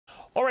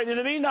All right. In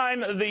the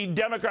meantime, the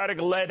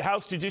Democratic-led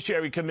House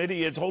Judiciary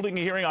Committee is holding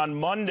a hearing on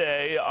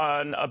Monday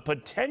on a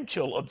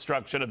potential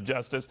obstruction of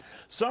justice.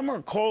 Some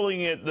are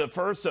calling it the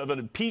first of an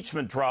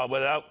impeachment trial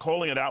without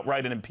calling it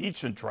outright an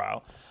impeachment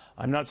trial.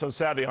 I'm not so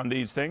savvy on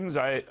these things.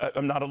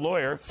 I'm not a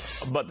lawyer,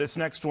 but this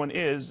next one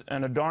is,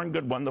 and a darn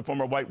good one. The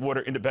former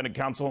Whitewater independent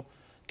counsel,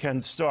 Ken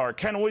Starr.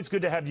 Ken, always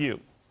good to have you.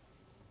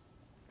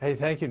 Hey,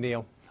 thank you,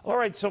 Neil. All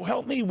right, so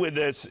help me with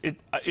this.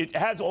 It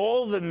has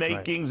all the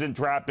makings and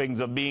trappings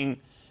of being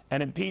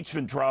an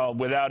impeachment trial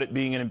without it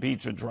being an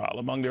impeachment trial.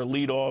 Among their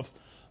leadoff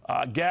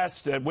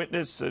guest and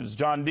witness is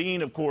John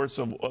Dean, of course,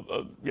 of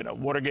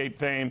Watergate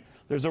fame.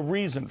 There's a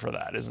reason for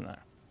that, isn't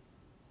there?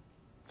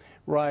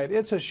 Right.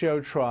 It's a show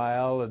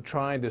trial and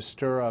trying to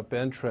stir up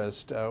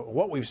interest.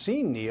 What we've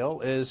seen,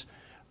 Neil, is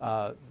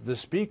the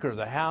Speaker of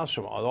the House,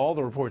 from all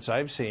the reports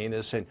I've seen,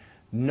 is saying,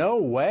 no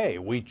way,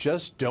 we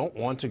just don't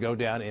want to go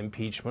down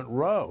impeachment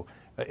row.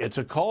 It's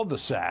a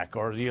cul-de-sac,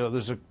 or,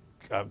 there's a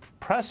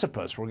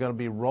precipice. We're going to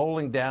be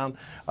rolling down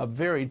a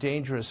very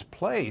dangerous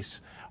place.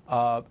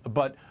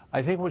 But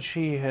I think what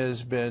she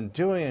has been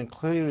doing,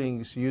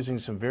 including using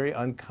some very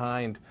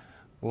unkind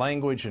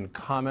language and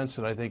comments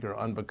that I think are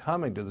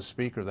unbecoming to the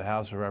Speaker of the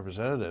House of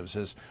Representatives,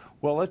 is,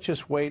 well, let's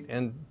just wait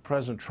and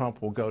President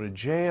Trump will go to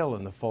jail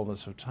in the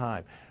fullness of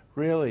time.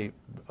 Really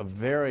a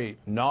very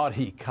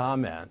naughty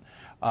comment.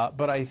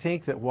 But I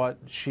think that what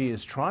she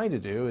is trying to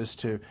do is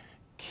to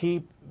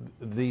keep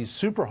the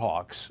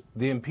superhawks,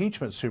 the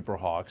impeachment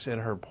superhawks in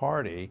her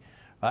party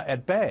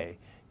at bay,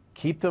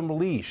 keep them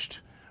leashed.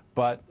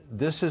 But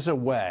this is a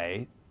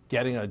way,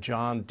 getting a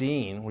John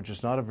Dean, which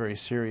is not a very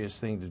serious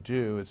thing to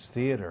do, it's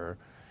theater,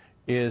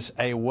 is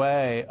a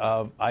way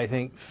of, I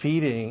think,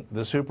 feeding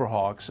the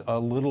superhawks a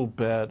little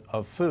bit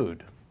of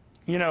food.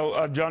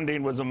 John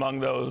Dean was among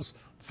those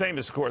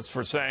famous courts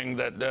for saying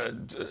that,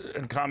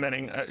 and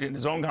commenting in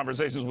his own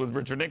conversations with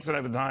Richard Nixon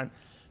at the time,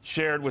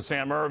 shared with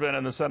Sam Ervin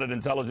and the Senate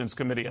Intelligence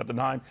Committee at the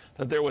time,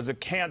 that there was a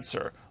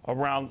cancer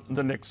around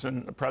the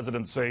Nixon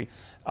presidency.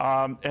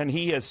 And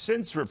he has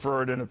since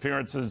referred in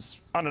appearances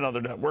on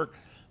another network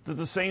that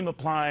the same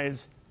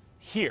applies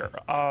here.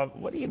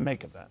 What do you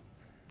make of that?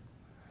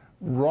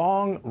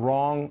 Wrong,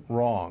 wrong,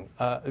 wrong.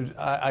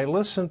 I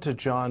listen to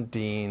John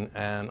Dean,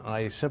 and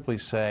I simply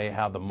say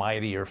how the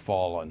mighty are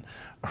fallen.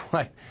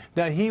 Right.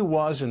 Now, he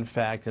was, in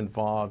fact,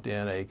 involved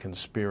in a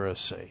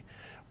conspiracy.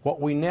 What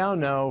we now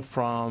know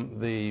from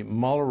the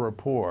Mueller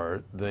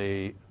report,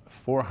 the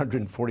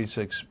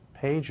 446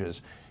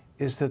 pages,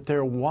 is that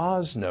there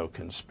was no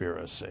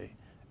conspiracy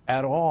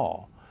at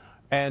all.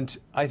 And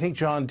I think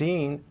John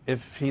Dean,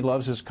 if he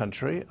loves his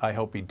country, I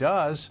hope he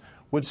does,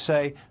 would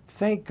say,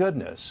 thank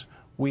goodness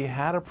we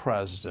had a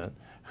president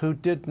who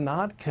did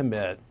not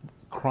commit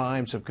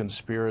crimes of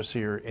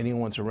conspiracy or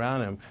anyone's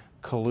around him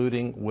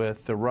colluding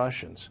with the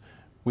Russians.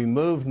 We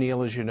moved,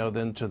 Neil, as you know,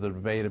 then to the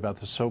debate about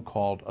the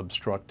so-called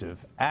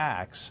obstructive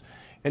acts.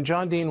 And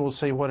John Dean will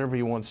say whatever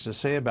he wants to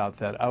say about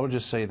that. I would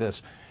just say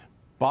this.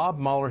 Bob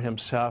Mueller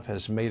himself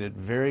has made it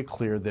very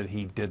clear that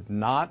he did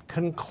not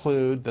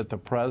conclude that the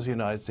President of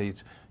the United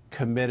States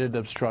committed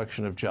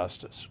obstruction of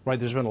justice. Right?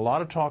 There's been a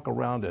lot of talk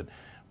around it,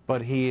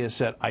 but he has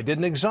said, I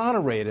didn't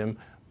exonerate him,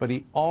 but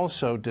he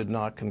also did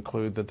not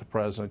conclude that the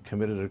president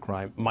committed a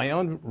crime. My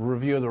own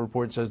review of the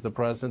report says the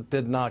president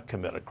did not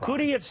commit a crime.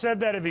 Could he have said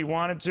that if he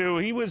wanted to?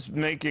 He was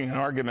making an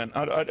argument.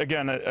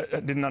 Again, I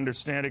didn't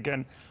understand,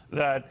 again,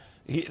 that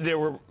there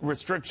were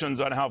restrictions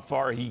on how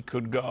far he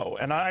could go.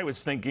 And I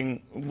was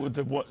thinking, with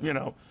the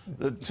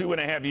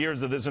 2.5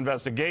 years of this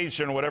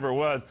investigation, or whatever it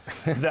was,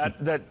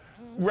 that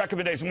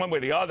recommendation one way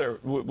or the other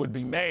would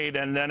be made,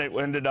 and then it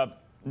ended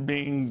up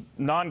being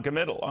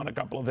non-committal on a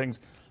couple of things.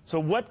 So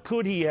what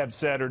could he have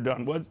said or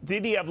done?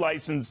 Did he have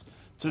license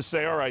to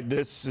say, all right,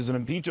 this is an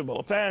impeachable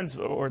offense,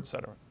 or et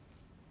cetera?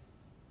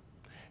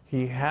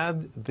 He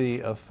had the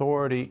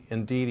authority,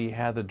 indeed he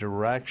had the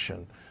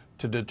direction,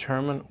 to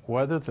determine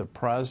whether the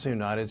President of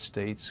the United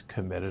States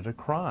committed a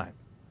crime.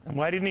 And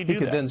why didn't he do that?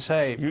 He could then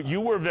say...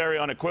 You were very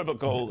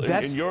unequivocal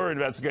in your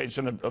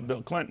investigation of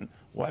Bill Clinton.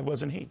 Why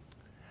wasn't he?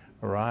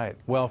 Right.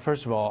 Well,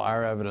 first of all,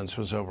 our evidence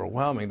was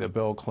overwhelming that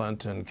Bill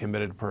Clinton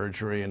committed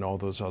perjury and all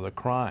those other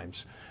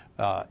crimes.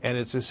 And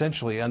it's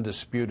essentially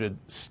undisputed,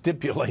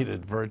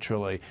 stipulated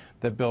virtually,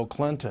 that Bill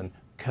Clinton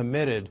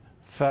committed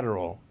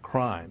federal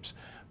crimes.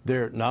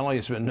 There not only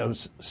has been no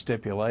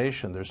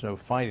stipulation, there's no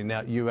finding.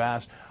 Now, you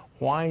asked,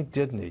 why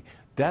didn't he?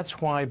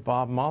 That's why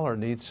Bob Mueller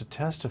needs to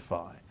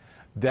testify.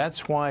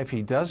 That's why if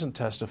he doesn't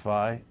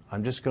testify,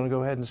 I'm just going to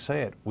go ahead and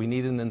say it, we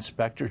need an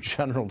Inspector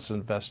General's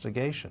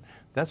investigation.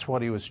 That's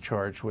what he was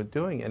charged with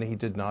doing, and he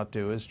did not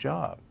do his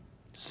job.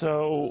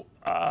 So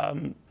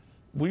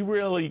we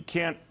really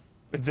can't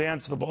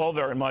advance the ball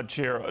very much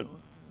here.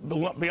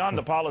 Beyond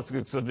the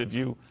politics of, if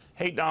you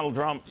hate Donald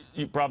Trump,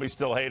 you probably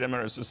still hate him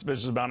and are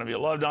suspicious about him. If you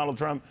love Donald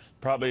Trump,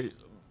 probably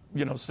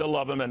still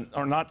love him and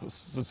are not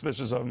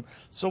suspicious of him.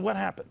 So what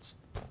happens?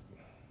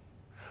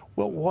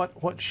 Well,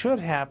 what should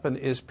happen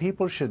is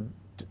people should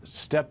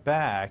step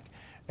back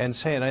and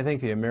say, and I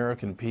think the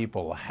American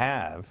people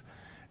have,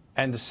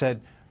 and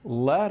said,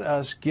 let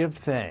us give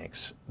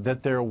thanks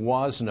that there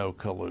was no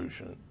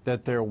collusion,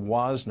 that there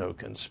was no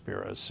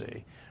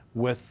conspiracy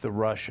with the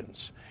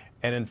Russians.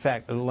 And in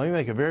fact, let me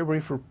make a very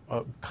brief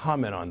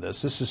comment on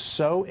this. This is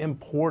so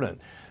important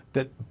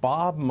that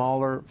Bob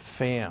Mueller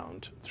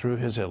found through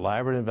his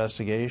elaborate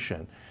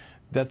investigation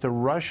that the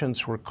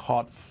Russians were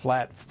caught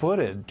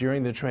flat-footed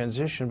during the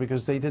transition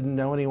because they didn't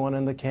know anyone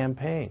in the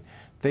campaign.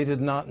 They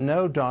did not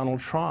know Donald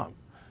Trump.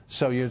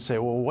 So you'd say,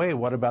 well, wait,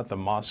 what about the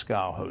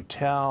Moscow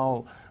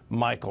Hotel,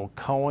 Michael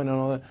Cohen and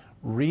all that?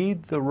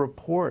 Read the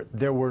report.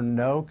 There were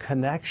no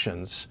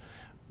connections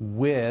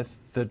with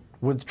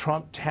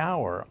Trump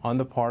Tower on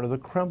the part of the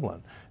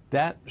Kremlin.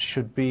 That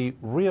should be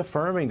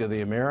reaffirming to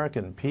the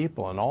American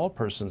people and all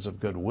persons of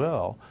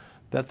goodwill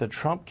that the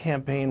Trump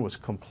campaign was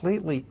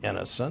completely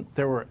innocent.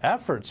 There were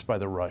efforts by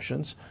the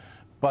Russians,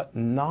 but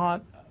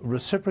not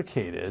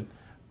reciprocated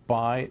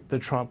by the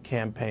Trump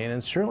campaign,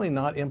 and certainly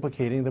not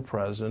implicating the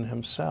president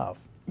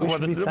himself.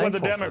 What the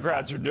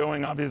Democrats are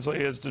doing, obviously,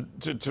 is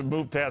to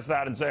move past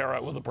that and say, all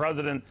right, well, the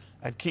president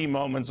at key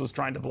moments was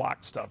trying to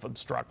block stuff,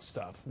 obstruct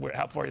stuff.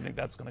 How far do you think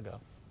that's going to go?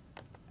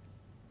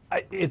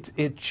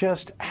 It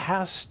just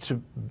has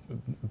to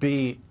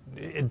be,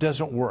 it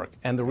doesn't work.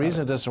 And the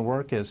reason it doesn't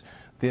work is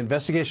the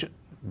investigation,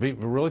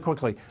 really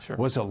quickly,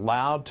 was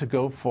allowed to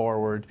go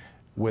forward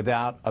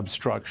without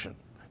obstruction.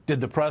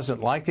 Did the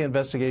president like the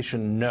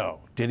investigation?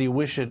 No. Did he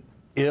wish it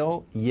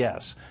ill?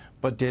 Yes.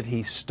 But did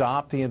he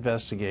stop the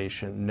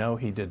investigation? No,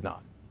 he did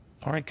not.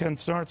 All right, Ken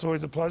Starr, it's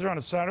always a pleasure on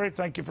a Saturday.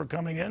 Thank you for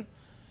coming in.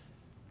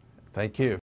 Thank you.